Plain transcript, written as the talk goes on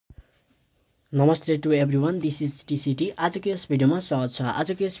नमस्ते to everyone this is TCT आजको यस भिडियोमा स्वागत छ।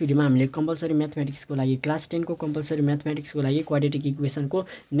 आजको यस भिडियोमा हामीले कम्पलसरी म्याथमेटिक्सको लागि क्लास 10 को कम्पलसरी म्याथमेटिक्सको लागि क्वाड्रेटिक इक्वेसनको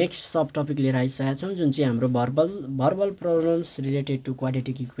नेक्स्ट सब टपिक लिएर आइसकेका छौँ, जुन चाहिँ हाम्रो verbal problems related to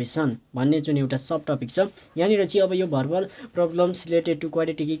quadratic equation भन्ने जुन एउटा सब टपिक छ। यहाँनिर चाहिँ अब यो verbal problems related to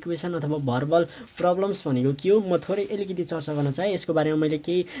quadratic equation अथवा भर्बल प्रब्लम्स भनेको के हो म थोरै अलिकति चर्चा गर्न चाहे। यसको बारेमा मैले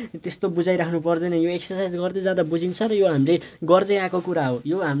केही त्यस्तो बुझाइराख्नु पर्दैन, यो एक्सर्साइज गर्दै जाँदा बुझिन्छ र यो हामीले गर्दै आएको कुरा हो।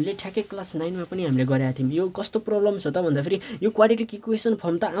 यो हामीले ठ्याक्कै क्लास 9 पनि हामीले गरेका थियौँ। यो कस्तो प्रब्लम छ त भन्दाखेरि यो क्वाड्रेटिक इक्वेसन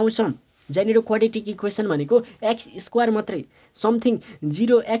फर्म त आउँछ, जहाँनिर क्वाड्रेटिक इक्वेसन भनेको एक्स स्क्वायर मात्रै something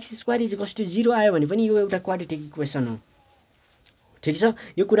 0 x square is equals to 0 आयो भने पनि यो एउटा क्वाड्रेटिक इक्वेसन हो। ठिक छ,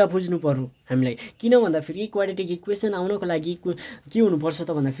 यो कुरा बुझ्नु पर्यो हामीलाई। किन भन्दाखेरि क्वाड्रेटिक इक्वेसन आउनको लागि के हुनुपर्छ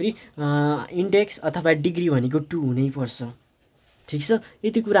त भन्दाखेरि इन्डेक्स अथवा डिग्री भनेको 2 हुनैपर्छ। ठिक छ,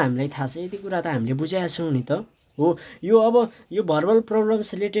 यति कुरा हामीलाई थाहा छ, यति कुरा त हामीले बुझाएका छौँ नि त हो। यो अब यो verbal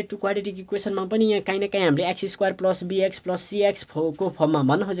problems related to quadratic इक्वेसनमा पनि यहाँ काहीँ न काहीँ हामीले x square plus BX plus CX को फर्ममा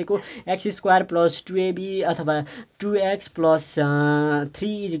भन्न खोजेको एक्स स्क्वायर प्लस 2ab अथवा 2x plus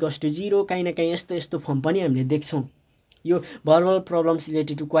 3 is equals to 0 काहीँ न काहीँ यस्तो यस्तो फर्म पनि हामीले देख्छौँ यो verbal problems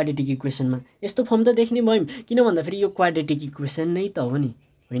related to quadratic इक्वेसनमा। यस्तो फर्म त देख्ने भयौँ, किन भन्दाखेरि यो क्वाड्रेटिक इक्वेसन नै त हो नि,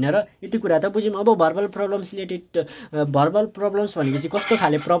 होइन र? यति कुरा त बुझ्यौँ। अब verbal problems related verbal problems भनेको चाहिँ कस्तो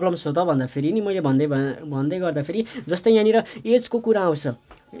खाले प्रब्लम्स हो त भन्दाखेरि नि मैले भन्दै गर्दाखेरि जस्तै यहाँनिर एजको कुरा आउँछ,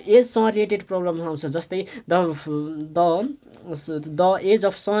 एजसँग रिलेटेड प्रब्लम आउँछ। जस्तै the age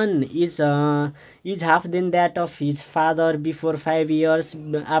of sun is half then that of his father before 5 years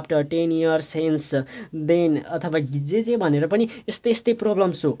after 10 years hence then अथवा जे भनेर पनि यस्तै यस्तै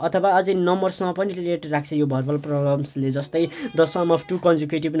प्रब्लम्स हो। अथवा अझै नम्बरसँग पनि रिलेटेड राख्छ यो भर्बल प्रब्लम्सले। जस्तै the some of 2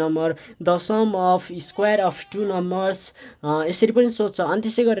 कन्जुकेटिभ number, the some of square of 2 numbers, यसरी पनि सोध्छ। अनि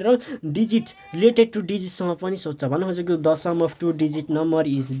त्यसै गरेर डिजिट रिलेटेड टु डिजिटसँग पनि सोध्छ। भन्नु खोजेको the some of 2 digit number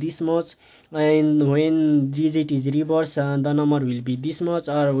is this much and when digit is reverse the number will be this much,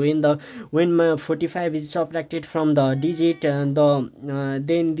 or when 45 is subtracted from the digit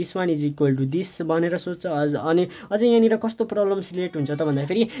then this one is equal to this भनेर सोध्छ। अनि अझै यहाँनिर कस्तो problems relate हुन्छ त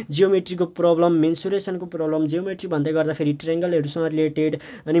भन्दाखेरि जियोमेट्रीको problem, मेन्सुरेसनको problem. Geometry भन्दै गर्दाखेरि ट्रायंगलहरूसँग रिलेटेड,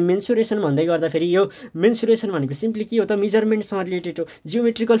 अनि मेन्सुरेसन भन्दै गर्दाखेरि यो मेन्सुरेसन भनेको सिम्पली के हो त मेजरमेन्टसँग रिलेटेड हो।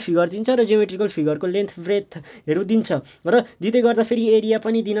 जियोमेट्रिकल फिगर दिन्छ र जियोमेट्रिकल फिगरको लेन्थ ब्रेथहरू दिन्छ र दिँदै गर्दाखेरि एरिया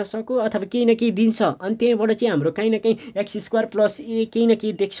पनि दिन सक्यो अथवा केही न केही दिन्छ। अनि त्यहीँबाट चाहिँ हाम्रो काहीँ न काहीँ एक्स स्क्वायर प्लस ए केही न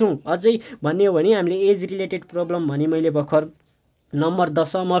केही देख्छौँ। अझै भन्ने हो भने हामीले एज रिलेटेड प्रब्लम भने मैले भर्खर, number the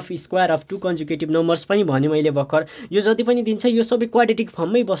some of square of 2 कन्जुकेटिभ numbers पनि भने मैले भर्खर। यो जति पनि दिन्छ यो सबै क्वाड्रेटिक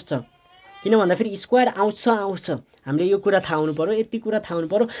फर्ममै बस्छ। किन भन्दाखेरि स्क्वायर आउँछ हामीले यो कुरा थाहा हुनु पर्यो, यति कुरा थाहा हुनु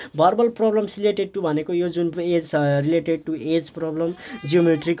पर्यो। भर्बल प्रब्लम्स रिलेटेड टु भनेको यो जुन age related to as problem,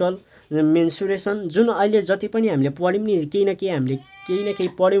 geometrical, mensuration, जुन अहिले जति पनि हामीले पढ्यौँ नि केही न केही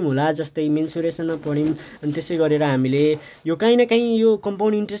पढ्यौँ होला। जस्तै मेन्सुरेसनमा पढ्यौँ, अनि त्यसै गरेर हामीले यो काहीँ न काहीँ यो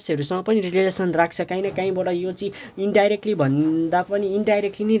कम्पाउन्ड इन्ट्रेस्टहरूसँग पनि रिलेसन राख्छ। काहीँ न काहीँबाट यो चाहिँ इन्डाइरेक्टली भन्दा पनि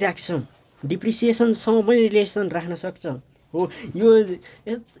इन्डाइरेक्टली नै राख्छ, डिप्रिसिएसनसँग पनि रिलेसन राख्न सक्छ हो। यो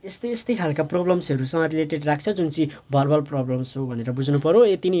यस्तै खालका प्रब्लम्सहरूसँग रिलेटेड राख्छ जुन चाहिँ भर्बल प्रब्लम्स हो भनेर बुझ्नु पर्यो।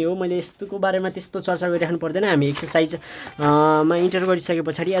 यति नै हो, मैले यस्तोको बारेमा त्यस्तो चर्चा गरिराख्नु पर्दैन। हामी एक्सर्साइजमा इन्टर गरिसके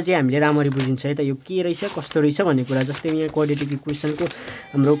पछाडि अझै हामीले राम्ररी बुझिन्छ है त यो के रहेछ कस्तो रहेछ भन्ने कुरा। जस्तै यहाँ क्वाड्रेटिक इक्वेसनको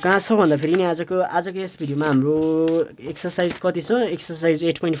हाम्रो कहाँ छ भन्दाखेरि नि आजको यस भिडियोमा हाम्रो एक्सर्साइज कति छ, एक्सर्साइज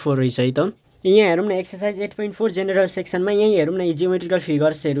 8.4 रहेछ है त। यहाँ हेरौँ न एक्सर्साइज 8.4 जेनरल सेक्सनमा। यहीँ हेरौँ न जियोमेट्रिकल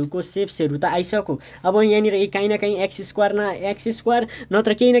फिगर्सहरूको सेप्सहरू त आइसक्यो। अब यहाँनिर काहीँ न काहीँ एक्स स्क्वायर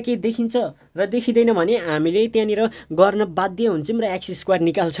नत्र केही न केही देखिन्छ र देखिँदैन भने हामीले त्यहाँनिर गर्न बाध्य हुन्छौँ र एक्स स्क्वायर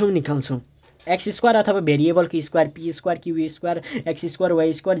निकाल्छौँ। एक्स स्क्वायर अथवा भेरिएबलको square, P square, Q square, x square,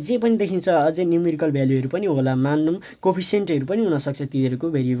 y square जे पनि देखिन्छ। अझै न्युमेरिकल भ्यालुहरू पनि होला मान्नु, कोफिसियन्टहरू पनि हुनसक्छ तिनीहरूको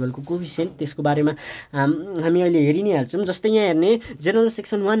भेरिएबलको कोफिसियन्ट, त्यसको बारेमा हामी अहिले हेरि नै हाल्छौँ। जस्तै यहाँ हेर्ने जेनरल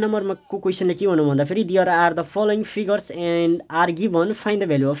सेक्सन 1 नम्बरमा को क्वेसनले के भन्नु भन्दाखेरि there are the following figures and are given find the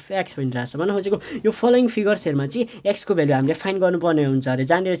value of x भनिरहेको छ। भन्नु खोजेको यो फलोइङ फिगर्सहरूमा चाहिँ एक्सको भ्यालु हामीले फाइन्ड गर्नुपर्ने हुन्छ अरे,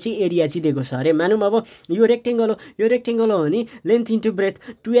 जहाँनिर चाहिँ एरिया चाहिँ दिएको छ अरे। मानौँ अब यो रेक्टेङ्गल हो भने length into breadth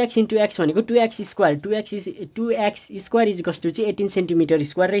 2x into x भनेको 2x square, 2x square is equals to चाहिँ 18 सेन्टिमिटर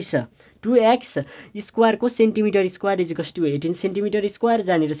स्क्वायर रहेछ। 2x स्क्वायरको centimetre square is equals to 18 centimetre square,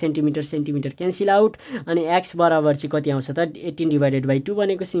 जहाँनिर सेन्टिमिटर क्यान्सल आउट, अनि x बराबर चाहिँ कति आउँछ त 18/2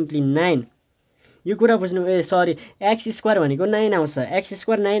 भनेको सिम्पली 9। यो कुरा बुझ्नु एक्स स्क्वायर भनेको 9 आउँछ। एक्स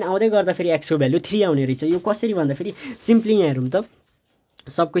स्क्वायर 9 आउँदै गर्दाखेरि एक्सको भ्यालु 3 आउने रहेछ। यो कसरी भन्दाखेरि सिम्पली यहाँ हेरौँ त,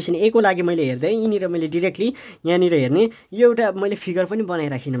 सब क्वेसन ए को लागि मैले हेर्दै यिनीहरु मैले डाइरेक्टली यहाँनिर हेर्ने यो एउटा मैले फिगर पनि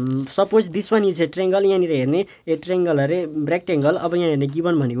बनाइराखिन। Suppose this one is a triangle, यहाँनिर हेर्ने ए ट्रायंगल अरे रेक्टेंगल। अब यहाँ हेर्ने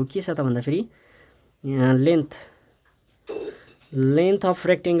गिवन भनेको के छ त भन्दाखेरि यहाँ लेन्थ लेन्थ अफ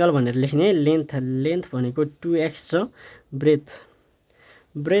रेक्टेङ्गल भनेर लेख्ने लेन्थ भनेको 2x छ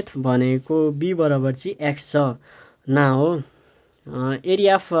ब्रेथ भनेको b बराबर चाहिँ x छ ना हो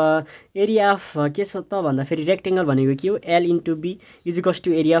एरिया अफ के छ त भन्दाखेरि रेक्टेङ्गल भनेको के हो l into b is equals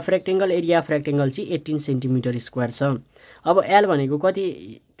to area of rectangle चाहिँ 18 सेन्टिमिटर स्क्वायर छ अब l भनेको कति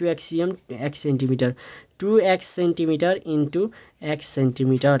 2x centimetre 2x centimetre into x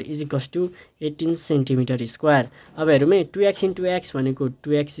centimetre is equals to 18 centimetre square अब हेरौँ है 2x इन्टु x भनेको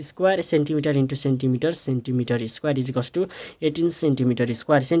 2x square centimetre into centimetre square is equals to 18 centimetre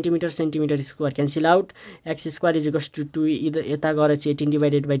square centimetre square cancel out x square is equals to 2 यता गएर चाहिँ 18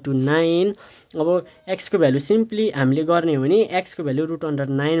 divided by 2 9 अब x को value simply हामीले गर्ने हो भने x को भ्यालु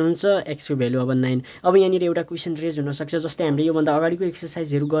 √9 हुन्छ x को भ्यालु अब 9 अब यहाँनिर एउटा क्वेसन रेज हुनसक्छ जस्तै हामीले योभन्दा अगाडिको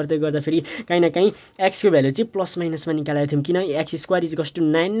एक्सर्साइजहरू गर्दाखेरि काहीँ न काहीँ x को भ्यालु चाहिँ प्लस माइनसमा निकालेको थियौँ किन x square is equals to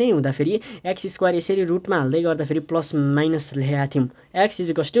 9 नै हुँदाखेरि x स्क्वायर यसरी रुटमा हाल्दै गर्दाखेरि प्लस माइनस लेखेका थियौँ x is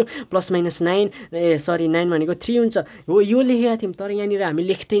equals to plus minus 9 9 भनेको 3 हुन्छ हो यो लेखेका थियौँ तर यहाँनिर हामी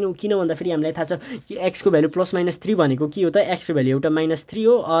लेख्दैनौँ किन भन्दाखेरि हामीलाई थाहा छ कि x को भ्यालु प्लस माइनस 3 भनेको के हो त x को भ्यालु एउटा माइनस 3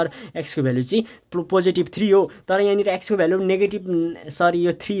 हो और x को भ्यालु चाहिँ पोजिटिभ 3 हो तर यहाँनिर x को भ्यालु नेगेटिभ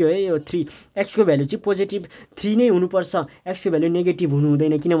यो 3 हो है यो 3 x को भ्यालु चाहिँ पोजिटिभ 3 नै हुनुपर्छ x को भ्यालु नेगेटिभ हुनु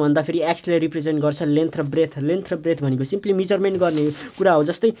हुँदैन किन भन्दाखेरि x ले रिप्रेजेन्ट गर्छ लेन्थ र ब्रेथ भनेको सिम्पली मेजरमेन्ट गर्ने कुरा हो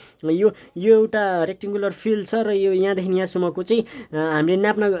जस्तै यो एउटा रेक्टेङ्गुलर फिल्ड छ र यो यहाँदेखि यहाँसम्मको चाहिँ हामीले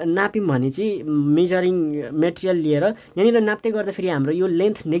नाप्यौँ भने चाहिँ मेजरिङ मेटेरियल लिएर यहाँनिर नाप्दै गर्दाखेरि हाम्रो यो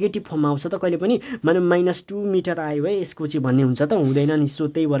लेन्थ नेगेटिभ फर्ममा आउँछ त कहिले पनि मानौँ -2 मिटर आयो है यसको चाहिँ भन्ने हुन्छ त हुँदैन नि सो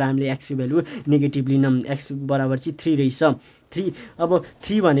त्यही भएर हामीले x को भ्यालु नेगेटिभ लिनौँ x बराबर चाहिँ 3 रहेछ 3 अब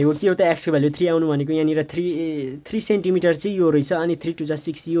 3 भनेको के हो त x को भ्यालु 3 आउनु भनेको यहाँनिर 3 सेन्टिमिटर चाहिँ यो रहेछ अनि 3 2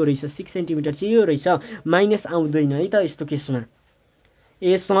 6 यो रहेछ 6 सेन्टिमिटर चाहिँ यो रहेछ माइनस आउँदैन है त यस्तो केसमा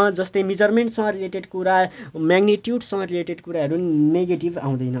यससँग जस्तै मेजरमेन्टसँग रिलेटेड कुरा म्याग्निट्युडसँग रिलेटेड कुराहरू नेगेटिभ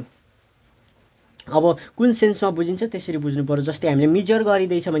आउँदैन अब कुन सेन्समा बुझिन्छ त्यसरी बुझ्नु पर्यो जस्तै हामीले मेजर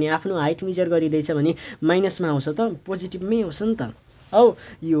गरिँदैछ भने आफ्नो हाइट मेजर गरिँदैछ भने माइनसमा आउँछ त पोजिटिभमै आउँछ नि त औ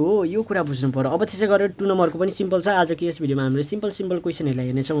यो कुरा बुझ्नु पर्यो अब त्यसै गरेर 2 नम्बरको पनि सिम्पल छ आजको यस भिडियोमा हामीले सिम्पल क्वेसनहरूलाई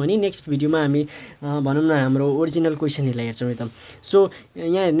हेर्नेछौँ भने नेक्स्ट भिडियोमा हामी भनौँ न हाम्रो ओरिजिनल क्वेसनहरूलाई हेर्छौँ एकदम सो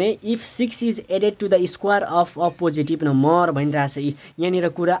यहाँ हेर्ने if 6 is added to the square of a positive number भनिरहेछ यहाँनिर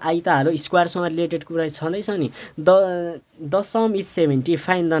कुरा आइ त हालो स्क्वायरसँग रिलेटेड कुरा छँदैछ नि the some is 70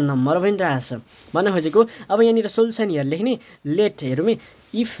 find the number भनिरहेछ भन्न खोजेको अब यहाँनिर सोल्युसन हेर लेख्ने लेट हेरौँ है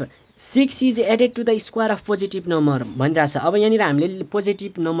if 6 is added to the square of positive number भनिरहेछ अब यहाँनिर हामीले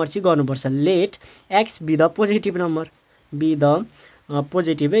पोजिटिभ नम्बर चाहिँ गर्नुपर्छ late x be the positive number be the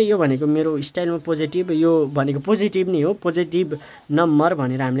positive है यो भनेको मेरो स्टाइलमा पोजिटिभ यो भनेको पोजिटिभ नै हो पोजिटिभ नम्बर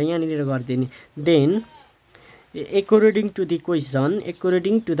भनेर हामीले यहाँनिर गरिदिने then according to the question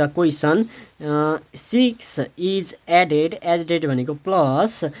 6 is added भनेको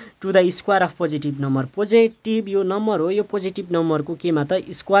plus two the square of positive number positive यो नम्बर हो यो पोजिटिभ नम्बरको केमा त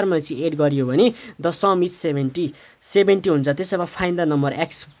स्क्वायरमा चाहिँ एड गरियो भने द सम इज 70 हुन्छ त्यसो भए फाइन्ड द नम्बर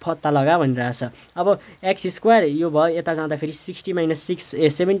x पत्ता लगा भनिरहेछ अब x स्क्वायर यो भयो यता जाँदाखेरि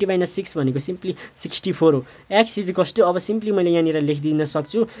 70 - 6 भनेको सिम्पली 64 हो x इज इक्वल्स टु अब सिम्पली मैले यहाँनिर लेखिदिन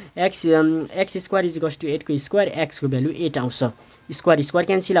सक्छु x square is equals to 8 को स्क्वायर x को भ्यालु 8 आउँछ स्क्वायर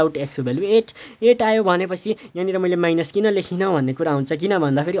क्यान्सल आउट x को भ्यालु 8 आयो भनेपछि यहाँनिर मैले माइनस किन लेखिनँ भन्ने कुरा हुन्छ किन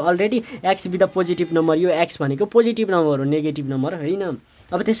भन्दाखेरि already x with positive number यो x भनेको पोजिटिभ नम्बर हो नेगेटिभ नम्बर होइन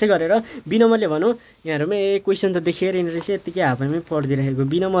अब त्यसै गरेर बी नम्बरले भनौँ यहाँहरूमा क्वेसन त देखेर रहेछ यत्तिकै हाफैमै पढिदिइरहेको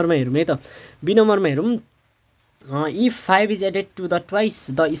बी नम्बरमा हेरौँ है त बी नम्बरमा हेरौँ if 5 is added to the twice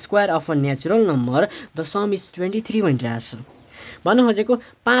the square of a natural number the some is 23 भनिरहेको छ भन्न खोजेको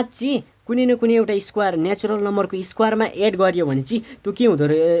 5 चाहिँ कुनै न कुनै एउटा स्क्वायर नेचुरल नम्बरको स्क्वायरमा एड गरियो भने चाहिँ त्यो के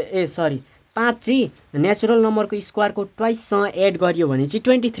हुँदो रहेछ 5 चाहिँ नेचुरल नम्बरको स्क्वायरको ट्वाइससँग एड गरियो भने चाहिँ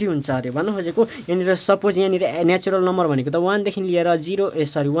 23 हुन्छ अरे भन्न खोजेको यहाँनिर सपोज यहाँनिर नेचुरल नम्बर भनेको त 1 देखि लिएर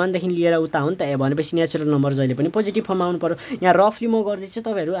 1 देखि लिएर उता हो नि त भनेपछि नेचुरल नम्बर जहिले पनि पोजिटिभ फर्ममा आउनु पर्यो यहाँ रफली म गर्दैछु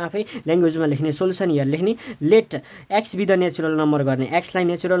तपाईँहरू आफै ल्याङ्ग्वेजमा लेख्ने सोल्युसन यहाँ लेख्ने late x be the natural number गर्ने एक्सलाई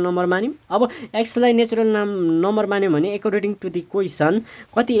नेचुरल नम्बर मान्यौँ अब एक्सलाई नेचुरल नम्बर मान्यौँ भने एकोर्डिङ टु द क्वेसन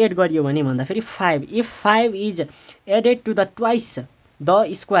कति एड गरियो भने भन्दाखेरि 5 if 5 is added to the twice the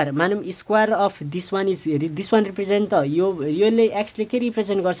square मानौँ square of this one represent त योले एक्सले के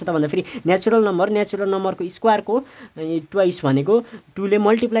रिप्रेजेन्ट गर्छ त भन्दाखेरि नेचुरल नम्बरको स्क्वायरको ट्वाइस भनेको 2 ले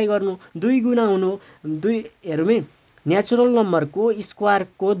मल्टिप्लाई गर्नु 2 गुणा हुनु 2 हेरौँ है नेचुरल नम्बरको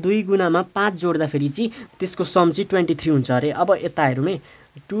स्क्वायरको 2 गुणामा 5 जोड्दाखेरि चाहिँ त्यसको सम चाहिँ 23 हुन्छ अरे अब यता हेरौँ है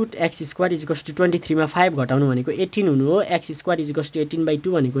 2x² = 23 मा 5 घटाउनु भनेको 18 हुनु हो। x² =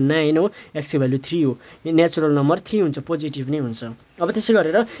 18/2 भनेको 9 हो। x को भ्यालु 3 हो। यो नेचुरल नम्बर 3 हुन्छ, पोजिटिभ नै हुन्छ। अब त्यसै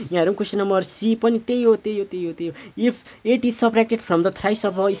गरेर यहाँहरु क्वेशन नम्बर सी पनि त्यही हो। If 8 is सबट्र्याक्टेड from the thrice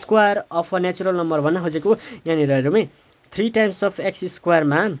of a square of a natural number भन्न खोजेको यहाँनिर हेरौँ है 3 टाइम्स अफ x²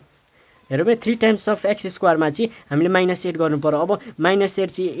 मा हेरौँ है 3 टाइम्स अफ x² मा चाहिँ हामीले -8 गर्नु पर्यो। अब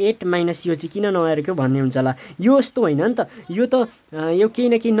 -8 चाहिँ 8 माइनस यो चाहिँ किन नआएको भन्ने हुन्छ होला। यो यस्तो होइन नि त, यो त यो केही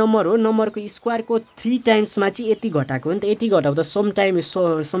न केही नम्बर हो। नम्बरको स्क्वायरको 3 टाइम्समा चाहिँ यति घटाएको हो नि त। यति घटाउँदा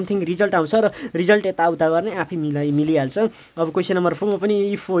समथिङ रिजल्ट आउँछ र रिजल्ट यताउता गर्ने आफै मिलिहाल्छ। अब क्वेसन नम्बर 4 मा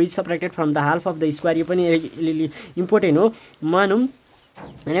पनि if 4 is सबट्र्याक्टेड from the half of the square, यो पनि अलिअलि इम्पोर्टेन्ट हो। मानौँ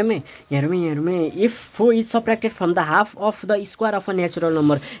हेरौँ if 4 is सबट्र्याक्टेड from the half of the square of a natural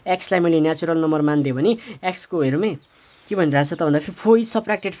number, एक्सलाई मैले नेचुरल नम्बर मानिदिएँ भने एक्सको हेरौँ है के भनिरहेको छ त भन्दा 4 is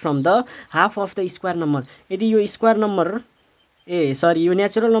सबट्र्याक्टेड from the half of the square number. यदि यो स्क्वायर नम्बर यो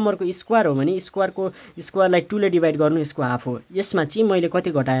नेचुरल नम्बरको स्क्वायर हो भने स्क्वायरलाई 2 ले डिभाइड गर्नु, यसको हाफ हो। यसमा चाहिँ मैले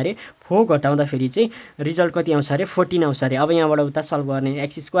कति घटाएँ अरे 4 घटाउँदा फेरि चाहिँ रिजल्ट कति आउँछ अरे 14 आउँछ अरे। अब यहाँबाट उता सल्भ गर्ने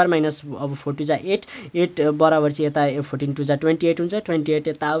x² माइनस अब 4 2 जा 8 बराबर चाहिँ यता 14 2 जा 28 हुन्छ। 28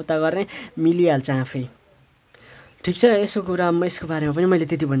 यताउता गर्ने मिलिहाल्छ आफै। ठिक छ, यसको कुरा यसको बारेमा पनि मैले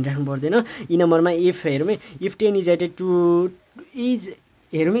त्यति भनिराख्नु पर्दैन। यी नम्बरमा इफ हेरौँ if 10 is added to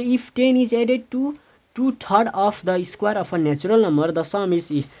if 10 is added to 2/3 of the square of a natural number the some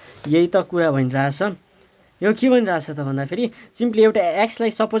is, यही त कुरा भनिरहेछ। यो के भनिरहेछ त भन्दाखेरि सिम्पली एउटा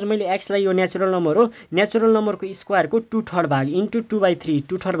एक्सलाई सपोज मैले एक्सलाई यो नेचुरल नम्बर हो, नेचुरल नम्बरको स्क्वायरको 2/3 भाग इन्टु 2/3,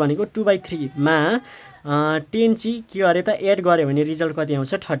 2/3 भनेको 2/3 मा 10 चाहिँ के गरे त एड गऱ्यो भने रिजल्ट कति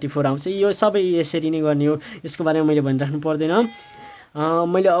आउँछ 34 आउँछ। यो सबै यसरी नै गर्ने हो, यसको बारेमा मैले भनिराख्नु पर्दैन।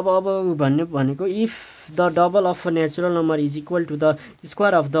 मैले अब भन्ने भनेको if the double of a natural number is equal to the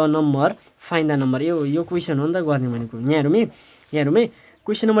square of the number find the number. यो क्वेसन हो नि त गर्ने भनेको। हेरौँ है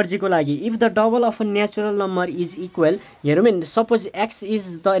क्वेसन नम्बर जी को लागि if the double of a natural number is equal, हेरौँ है suppose x is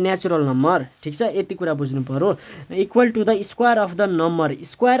the natural number, ठिक छ यति कुरा बुझ्नु पर्यो। Equal to the square of the number,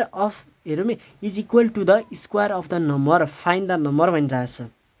 square of हेरौँ है is equal to the square of the number find the number भनिरहेछ।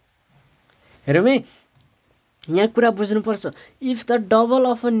 हेरौँ है यहाँ कुरा बुझ्नुपर्छ। If the double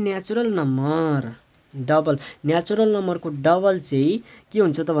of a natural number, double natural नम्बरको डबल चाहिँ के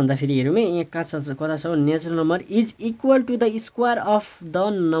हुन्छ त भन्दाखेरि हेरौँ है यहाँ कता छ natural number is equal to the square of the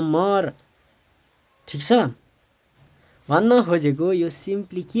number. ठिक छ, भन्न खोजेको यो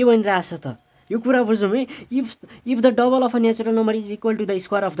सिम्पली के भनिरहेछ त यो कुरा बुझौँ है। If the double of a natural number is equal to the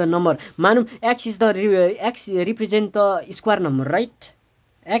square of the number, मानौँ x represent the square number, right.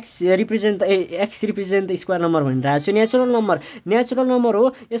 X represent the square number भनिरहेको छु। नेचुरल नम्बर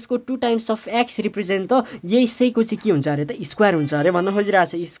हो, यसको 2 टाइम्स अफ एक्स रिप्रेजेन्ट त यसैको चाहिँ के हुन्छ अरे त स्क्वायर हुन्छ अरे भन्न खोजिरहेको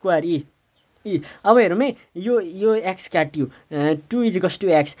छ। स्क्वायर अब हेरौँ है यो एक्स काट्यो 2 =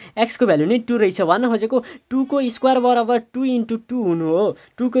 एक्स, एक्सको भ्यालु नै 2 रहेछ भन्न खोजेको। 2 को स्क्वायर बराबर 2 × 2 हुनु हो।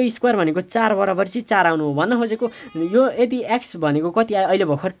 2 को स्क्वायर भनेको 4 बराबर चाहिँ 4 आउनु हो भन्न खोजेको। यो यदि एक्स भनेको कति आयो अहिले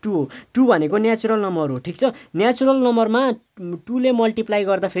भर्खर 2 हो। 2 भनेको नेचुरल नम्बर हो, ठिक छ। नेचुरल नम्बरमा 2 ले मल्टिप्लाई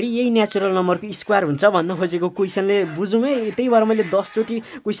गर्दा फेरि यही नेचुरल नम्बरको स्क्वायर हुन्छ भन्न खोजेको क्वेसनले बुझौँ है। त्यही भएर मैले 10 चोटि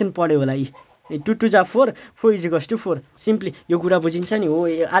क्वेसन पढेँ होला। 2 2 जा 4, 4 = 4। सिम्पली यो कुरा बुझिन्छ नि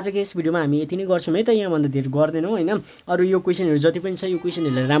हो। आजको यस भिडियोमा हामी यति नै गर्छौँ है त, यहाँभन्दा धेरै गर्दैनौँ होइन। अरू यो क्वेसनहरू जति पनि छ यो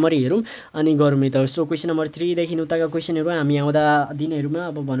क्वेसनहरूलाई राम्ररी हेरौँ अनि गरौँ है त। सो क्वेसन नम्बर 3 देखि उताका क्वेसनहरू हामी आउँदा दिनहरूमा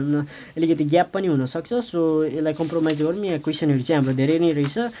अब भनौँ न अलिकति ग्याप पनि हुनसक्छ। सो यसलाई कम्प्रोमाइज गरौँ। यहाँ क्वेसनहरू चाहिँ हाम्रो धेरै नै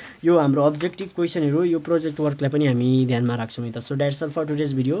रहेछ। यो हाम्रो अब्जेक्टिभ क्वेसनहरू, यो प्रोजेक्ट वर्कलाई पनि हामी ध्यानमा राख्छौँ है त। So that's all for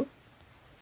today's video.